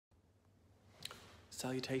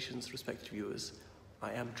Salutations, respected viewers.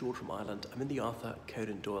 I am George from Ireland. I'm in the Arthur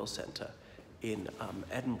Conan Doyle Centre in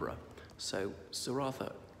Edinburgh. So Sir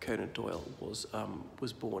Arthur Conan Doyle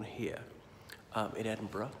was born here in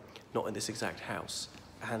Edinburgh, not in this exact house,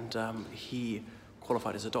 and he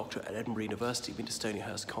qualified as a doctor at Edinburgh University, been to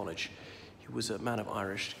Stonyhurst College. He was a man of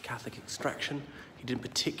Irish Catholic extraction. He didn't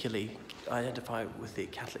particularly identify with the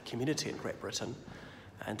Catholic community in Great Britain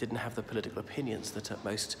and didn't have the political opinions that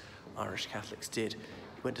most Irish Catholics did.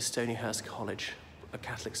 He went to Stonyhurst College, a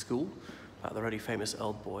Catholic school, about the really famous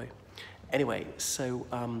Old Boy. Anyway, so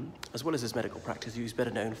as well as his medical practice, he was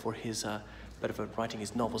better known for his writing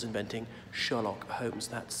his novels, inventing Sherlock Holmes.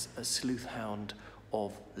 That's a sleuth hound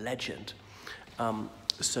of legend. Conan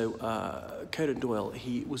Doyle,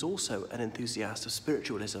 he was also an enthusiast of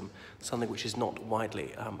spiritualism, something which is not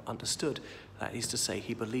widely understood. That is to say,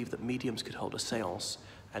 he believed that mediums could hold a seance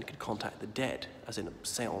and could contact the dead, as in a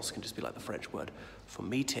seance can just be like the French word for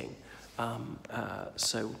meeting.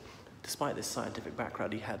 So despite this scientific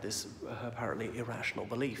background, he had this apparently irrational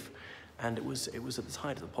belief. And it was at the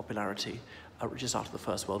height of the popularity just after the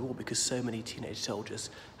First World War, because so many teenage soldiers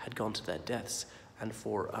had gone to their deaths, and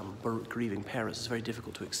for grieving parents, it's very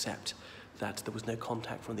difficult to accept that there was no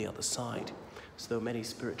contact from the other side. So there were many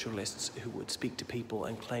spiritualists who would speak to people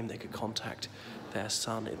and claim they could contact their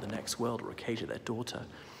son in the next world, or occasionally their daughter.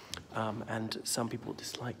 And some people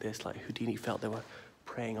disliked this, like Houdini felt they were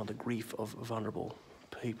preying on the grief of vulnerable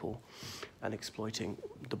people and exploiting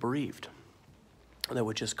the bereaved. They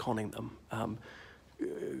were just conning them.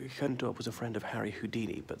 Conan Doyle was a friend of Harry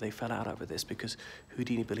Houdini, but they fell out over this because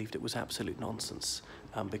Houdini believed it was absolute nonsense,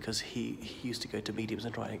 because he used to go to mediums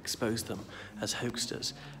and try and expose them as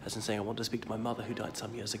hoaxers, as in saying, I want to speak to my mother who died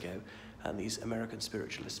some years ago, and these American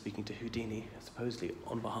spiritualists speaking to Houdini, supposedly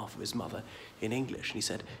on behalf of his mother, in English. And he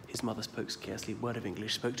said his mother spoke scarcely a word of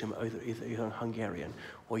English, spoke to him either Hungarian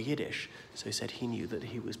or Yiddish, so he said he knew that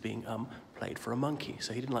he was being played for a monkey,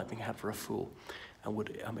 so he didn't like being had for a fool, and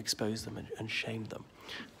would expose them and shame them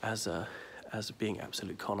as being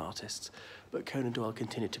absolute con artists. But Conan Doyle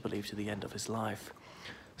continued to believe to the end of his life.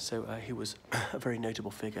 So he was a very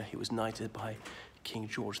notable figure. He was knighted by King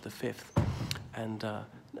George V, and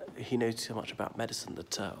he knows so much about medicine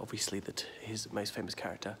that obviously that his most famous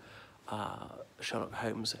character, Sherlock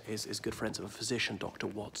Holmes, is good friends of a physician, Dr.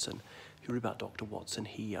 Watson. If you read about Dr. Watson,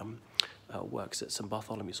 he works at St.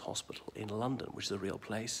 Bartholomew's Hospital in London, which is a real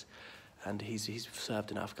place. And he's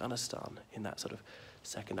served in Afghanistan in that sort of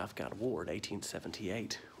Second Afghan War in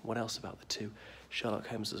 1878. What else about the two? Sherlock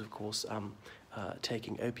Holmes is, of course,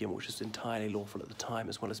 taking opium, which was entirely lawful at the time,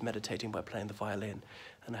 as well as meditating by playing the violin,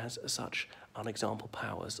 and has such unexampled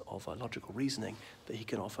powers of logical reasoning that he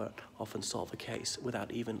can often solve a case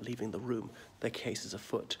without even leaving the room. The case is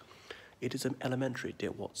afoot. It is elementary,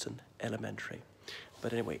 dear Watson, elementary.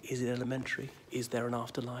 But anyway, is it elementary? Is there an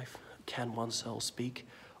afterlife? Can one's soul speak?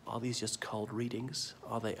 Are these just cold readings?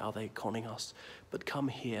 Are they conning us? But come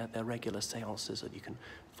here, they're regular seances, and you can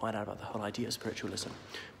find out about the whole idea of spiritualism.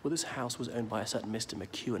 Well, this house was owned by a certain Mr.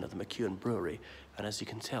 McEwen of the McEwen Brewery, and as you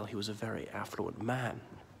can tell, he was a very affluent man.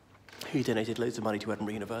 He donated loads of money to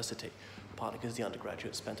Edinburgh University, partly because the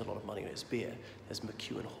undergraduates spent a lot of money on his beer. There's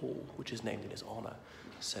McEwen Hall, which is named in his honour.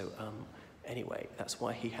 So anyway, that's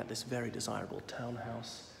why he had this very desirable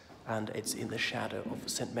townhouse, and it's in the shadow of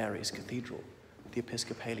St. Mary's Cathedral, the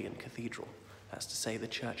Episcopalian Cathedral. That's to say the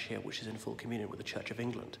church here, which is in full communion with the Church of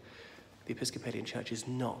England. The Episcopalian Church is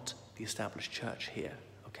not the established church here,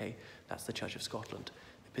 okay? That's the Church of Scotland.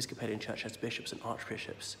 The Episcopalian Church has bishops and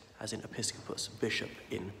archbishops, as in episcopus, bishop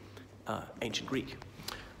in ancient Greek.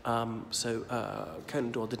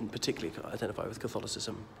 Conan Doyle didn't particularly identify with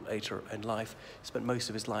Catholicism later in life. He spent most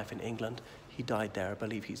of his life in England. He died there. I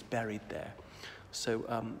believe he's buried there. So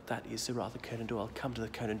that is Sir Arthur Conan Doyle. Come to the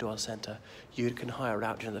Conan Doyle Centre. You can hire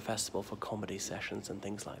out during the festival for comedy sessions and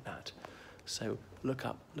things like that. So look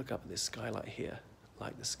up at this skylight here,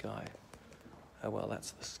 like the sky. Oh well,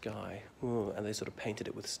 that's the sky. Ooh, and they sort of painted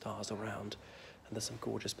it with stars around. And there's some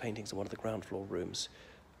gorgeous paintings in one of the ground floor rooms.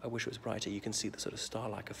 I wish it was brighter. You can see the sort of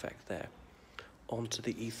star-like effect there. Onto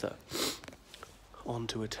the ether,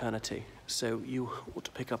 onto eternity. So you ought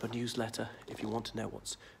to pick up a newsletter if you want to know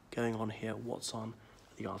what's going on here, what's on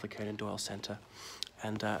the Arthur Conan Doyle Centre,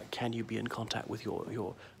 and can you be in contact with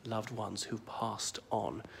your loved ones who've passed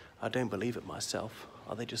on? I don't believe it myself.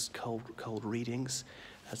 Are they just cold readings?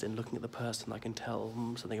 As in looking at the person, I can tell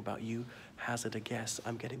something about you, hazard a guess.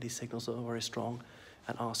 I'm getting these signals that are very strong,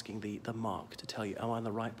 and asking the mark to tell you, am I on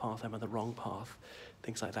the right path, am I on the wrong path?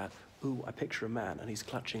 Things like that. Ooh, I picture a man and he's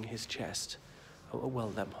clutching his chest. Oh, well,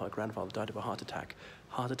 then her grandfather died of a heart attack.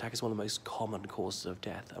 Heart attack is one of the most common causes of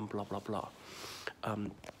death, and blah, blah, blah.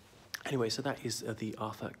 Anyway, so that is the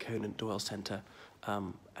Arthur Conan Doyle Centre,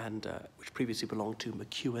 which previously belonged to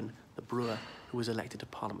McEwen, the brewer, who was elected to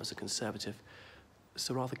Parliament as a Conservative.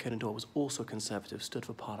 Sir Arthur Conan Doyle was also a Conservative, stood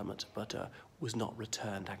for Parliament, but was not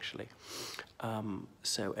returned, actually.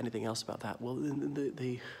 So anything else about that? Well, in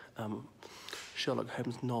the Sherlock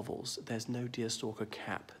Holmes novels, there's no deerstalker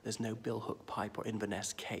cap, there's no billhook pipe or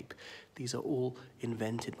Inverness cape. These are all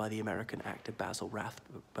invented by the American actor Basil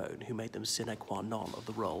Rathbone, who made them sine qua non of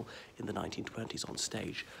the role in the 1920s on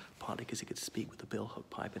stage, partly because he could speak with the billhook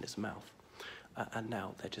pipe in his mouth. And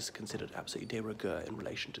now they're just considered absolutely de rigueur in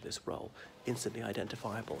relation to this role, instantly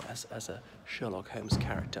identifiable as a Sherlock Holmes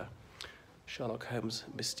character. Sherlock Holmes,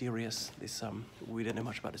 mysterious, we don't know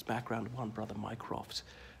much about his background. One brother, Mycroft,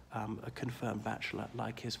 a confirmed bachelor,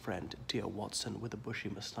 like his friend Dear Watson with a bushy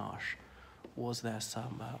moustache. Was there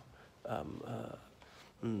some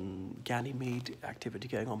Ganymede activity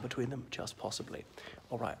going on between them? Just possibly.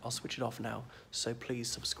 All right, I'll switch it off now. So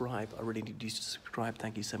please subscribe. I really need you to subscribe.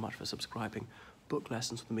 Thank you so much for subscribing. Book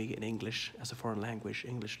lessons with me in English as a foreign language,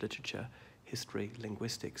 English literature, history,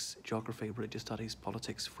 linguistics, geography, religious studies,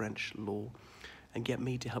 politics, French, law, and get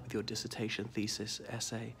me to help with your dissertation, thesis,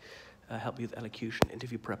 essay, help you with elocution,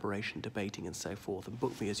 interview preparation, debating, and so forth, and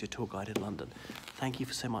book me as your tour guide in London. Thank you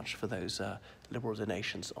so much for those liberal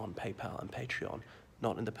donations on PayPal and Patreon,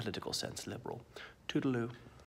 not in the political sense liberal. Toodaloo.